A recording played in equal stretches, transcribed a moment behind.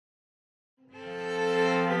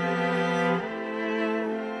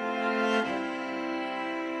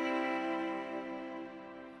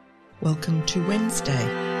Welcome to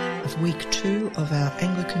Wednesday of week 2 of our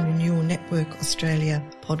Anglican Renewal Network Australia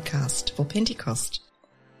podcast for Pentecost.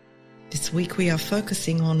 This week we are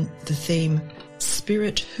focusing on the theme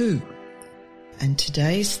Spirit Who, and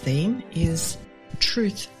today's theme is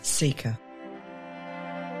Truth Seeker.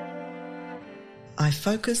 I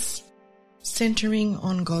focus centering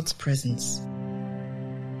on God's presence.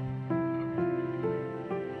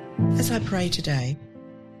 As I pray today,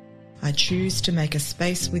 I choose to make a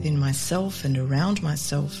space within myself and around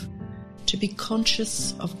myself to be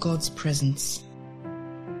conscious of God's presence.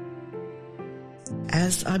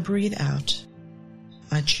 As I breathe out,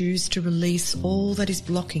 I choose to release all that is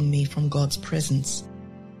blocking me from God's presence.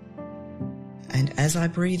 And as I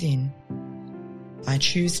breathe in, I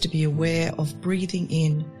choose to be aware of breathing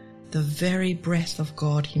in the very breath of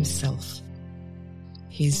God Himself,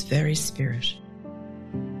 His very Spirit.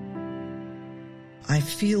 I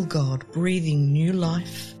feel God breathing new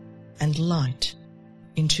life and light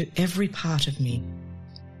into every part of me,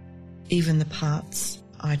 even the parts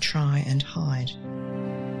I try and hide.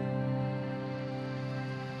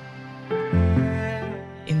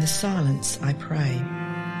 In the silence, I pray.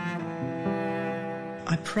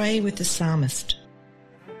 I pray with the psalmist,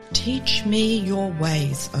 "Teach me your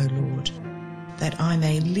ways, O Lord, that I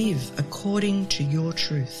may live according to your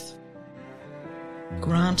truth.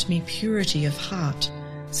 Grant me purity of heart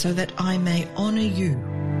so that I may honour you.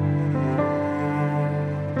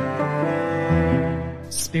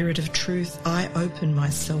 Spirit of truth, I open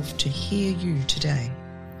myself to hear you today.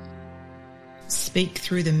 Speak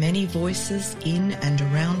through the many voices in and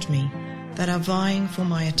around me that are vying for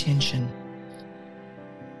my attention,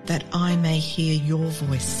 that I may hear your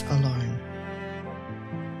voice alone,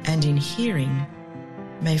 and in hearing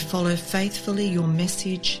may follow faithfully your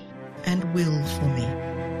message and will for me.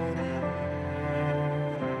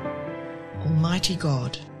 Almighty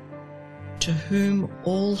God, to whom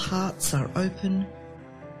all hearts are open,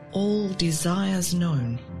 all desires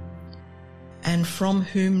known, and from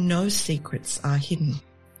whom no secrets are hidden,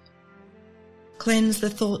 cleanse the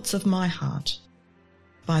thoughts of my heart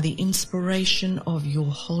by the inspiration of your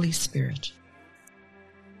Holy Spirit,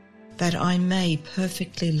 that I may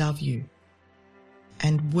perfectly love you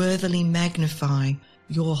and worthily magnify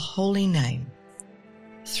your holy name,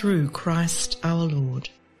 through Christ our Lord.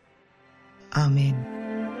 Amen.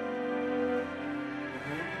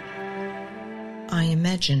 I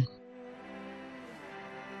imagine.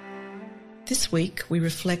 This week we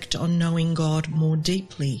reflect on knowing God more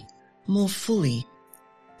deeply, more fully,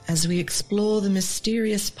 as we explore the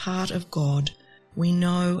mysterious part of God we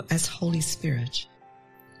know as Holy Spirit.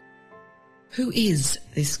 Who is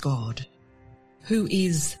this God? Who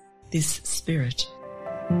is this Spirit?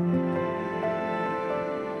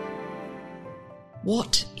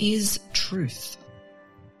 What is truth?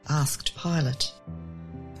 Asked Pilate,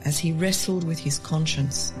 as he wrestled with his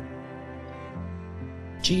conscience.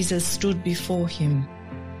 Jesus stood before him,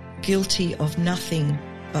 guilty of nothing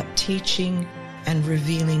but teaching and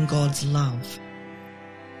revealing God's love,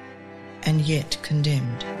 and yet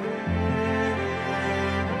condemned.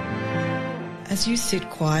 As you sit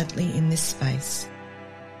quietly in this space,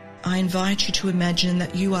 I invite you to imagine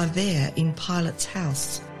that you are there in Pilate's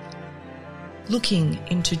house, looking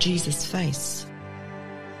into Jesus' face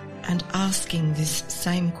and asking this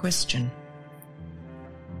same question: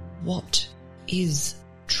 what is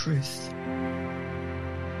truth?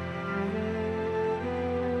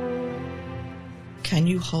 Can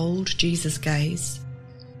you hold Jesus' gaze,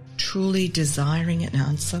 truly desiring an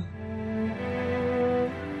answer?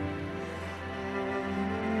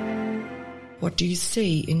 What do you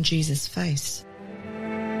see in Jesus' face?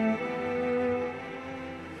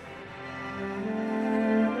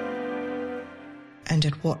 And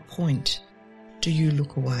at what point do you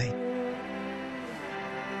look away?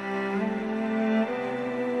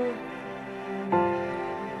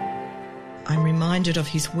 I'm reminded of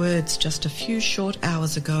his words just a few short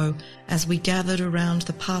hours ago as we gathered around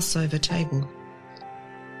the Passover table.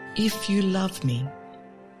 If you love me,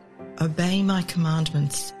 obey my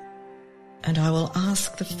commandments, and I will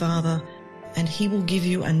ask the Father, and he will give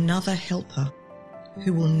you another helper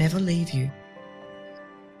who will never leave you.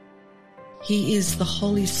 He is the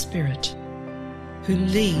Holy Spirit who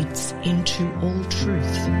leads into all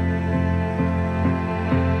truth.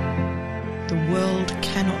 The world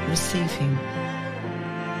cannot receive him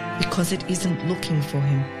because it isn't looking for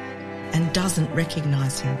him and doesn't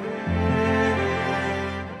recognize him.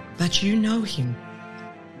 But you know him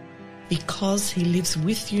because he lives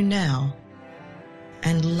with you now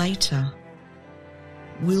and later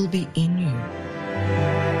will be in you.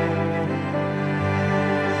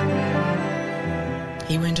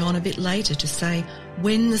 He went on a bit later to say,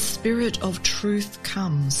 when the Spirit of truth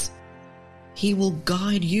comes, he will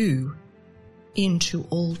guide you into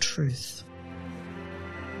all truth.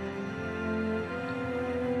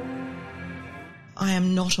 I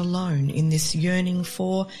am not alone in this yearning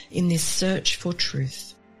for, in this search for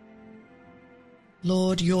truth.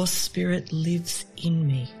 Lord, your Spirit lives in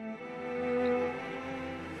me.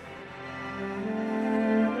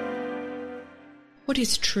 What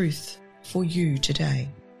is truth for you today?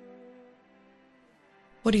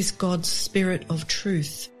 What is God's Spirit of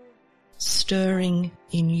truth stirring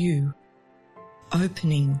in you,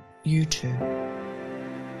 opening you to?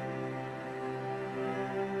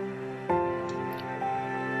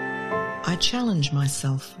 I challenge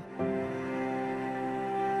myself.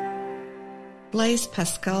 Blaise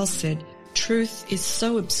Pascal said, truth is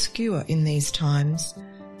so obscure in these times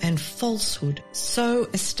and falsehood so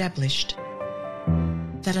established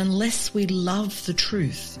that unless we love the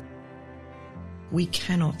truth, we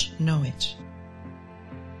cannot know it.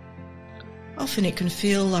 Often it can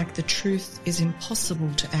feel like the truth is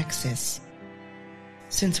impossible to access,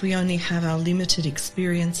 since we only have our limited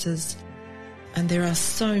experiences and there are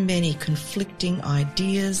so many conflicting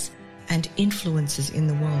ideas and influences in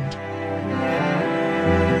the world.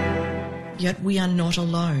 Yet we are not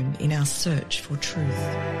alone in our search for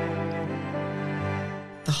truth.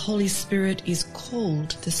 The Holy Spirit is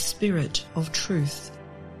called the Spirit of Truth,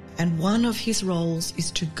 and one of his roles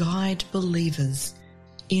is to guide believers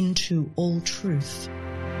into all truth.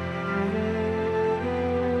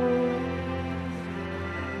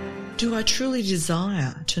 Do I truly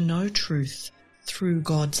desire to know truth through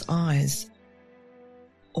God's eyes?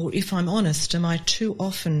 Or if I'm honest, am I too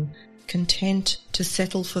often content to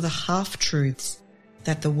settle for the half-truths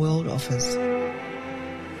that the world offers?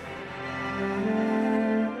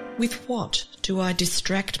 With what do I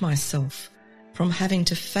distract myself from having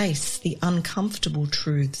to face the uncomfortable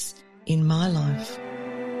truths in my life?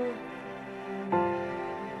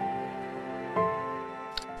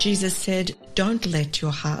 Jesus said, don't let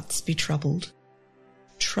your hearts be troubled.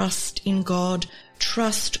 Trust in God,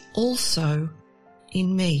 trust also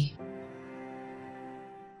in me.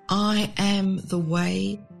 I am the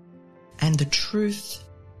way and the truth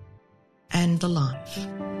and the life.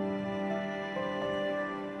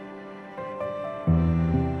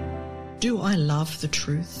 Do I love the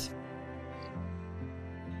truth?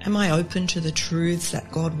 Am I open to the truths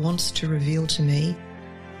that God wants to reveal to me?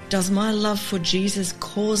 Does my love for Jesus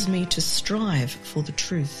cause me to strive for the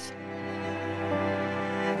truth?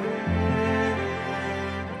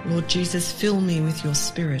 Lord Jesus, fill me with your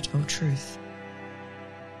Spirit of truth.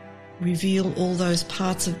 Reveal all those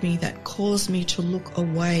parts of me that cause me to look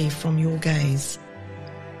away from your gaze.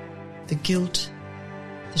 The guilt,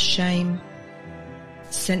 the shame,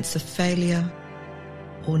 sense of failure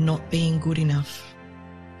or not being good enough.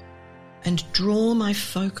 And draw my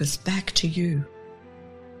focus back to you.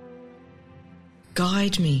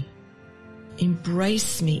 Guide me,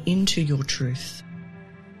 embrace me into your truth.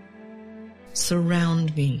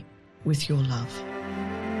 Surround me with your love.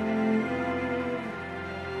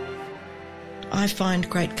 I find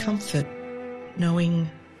great comfort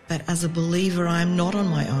knowing that as a believer I am not on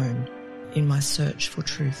my own in my search for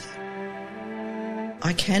truth.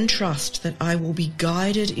 I can trust that I will be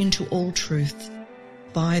guided into all truth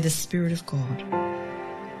by the Spirit of God.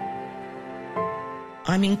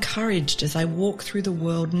 I'm encouraged as I walk through the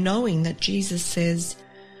world knowing that Jesus says,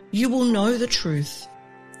 you will know the truth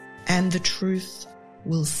and the truth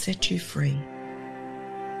will set you free.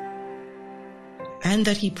 And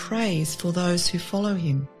that he prays for those who follow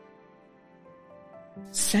him.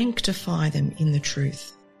 Sanctify them in the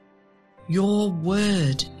truth. Your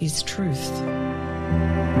word is truth.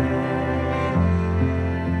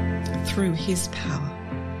 Through his power.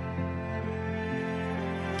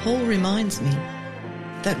 Paul reminds me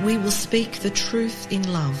that we will speak the truth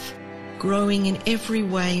in love, growing in every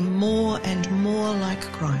way more and more like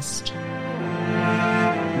Christ.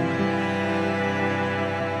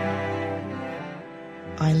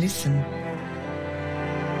 I listen.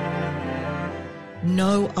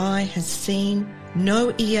 No eye has seen,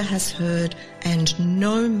 no ear has heard, and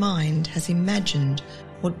no mind has imagined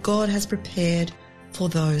what God has prepared for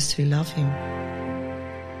those who love him.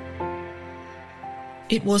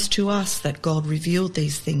 It was to us that God revealed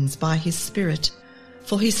these things by his Spirit,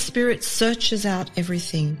 for his Spirit searches out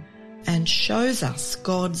everything and shows us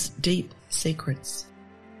God's deep secrets.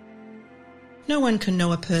 No one can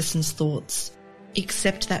know a person's thoughts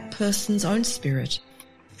except that person's own spirit,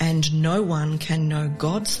 and no one can know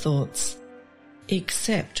God's thoughts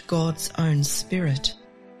except God's own Spirit.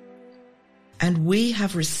 And we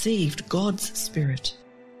have received God's Spirit,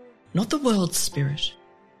 not the world's spirit,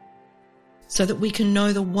 so that we can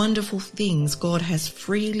know the wonderful things God has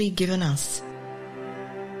freely given us.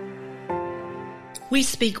 We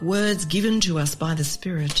speak words given to us by the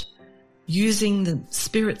Spirit, using the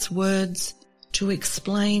Spirit's words to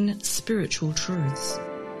explain spiritual truths.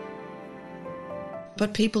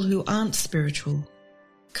 But people who aren't spiritual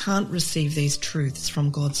can't receive these truths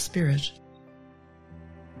from God's Spirit.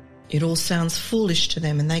 It all sounds foolish to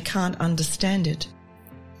them and they can't understand it.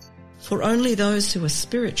 For only those who are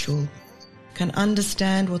spiritual can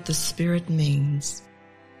understand what the Spirit means.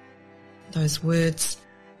 Those words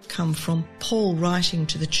come from Paul writing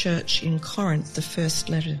to the church in Corinth, the first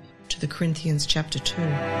letter to the Corinthians chapter 2.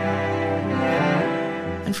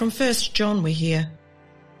 And from 1 John we hear,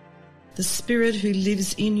 "The Spirit who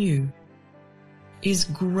lives in you is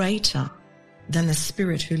greater than the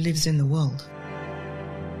spirit who lives in the world."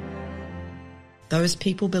 Those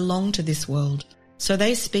people belong to this world, so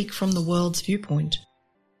they speak from the world's viewpoint,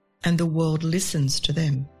 and the world listens to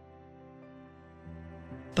them.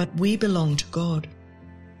 But we belong to God,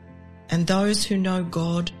 and those who know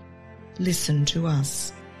God listen to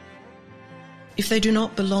us. If they do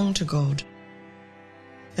not belong to God,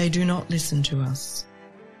 they do not listen to us.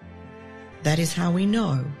 That is how we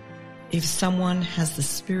know if someone has the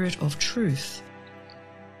spirit of truth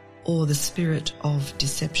or the spirit of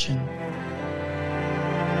deception.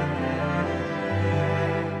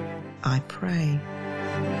 I pray.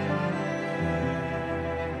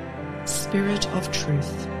 Spirit of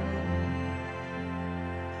truth,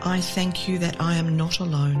 I thank you that I am not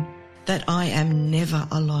alone, that I am never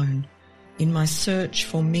alone in my search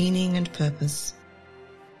for meaning and purpose.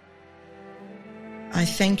 I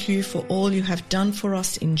thank you for all you have done for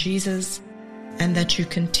us in Jesus, and that you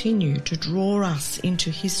continue to draw us into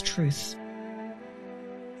his truth.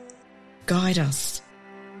 Guide us,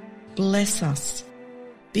 bless us,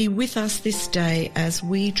 be with us this day as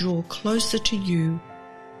we draw closer to you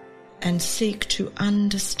and seek to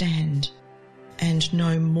understand and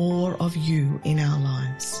know more of you in our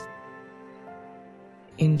lives.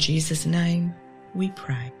 In Jesus' name we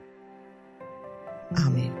pray.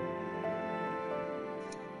 Amen.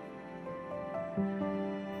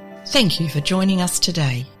 Thank you for joining us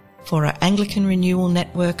today for our Anglican Renewal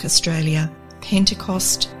Network Australia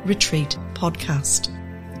Pentecost Retreat podcast.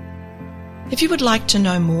 If you would like to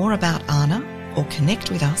know more about Anna or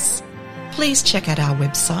connect with us, please check out our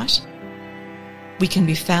website. We can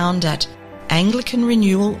be found at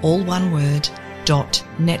AnglicanRenewal, all one word,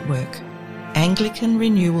 .network.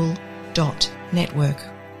 AnglicanRenewal.network.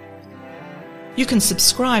 You can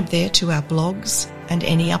subscribe there to our blogs and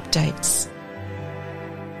any updates.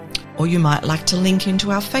 Or you might like to link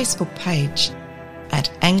into our Facebook page at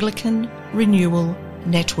Anglican Renewal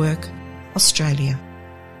Network Australia.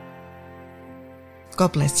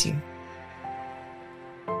 God bless you.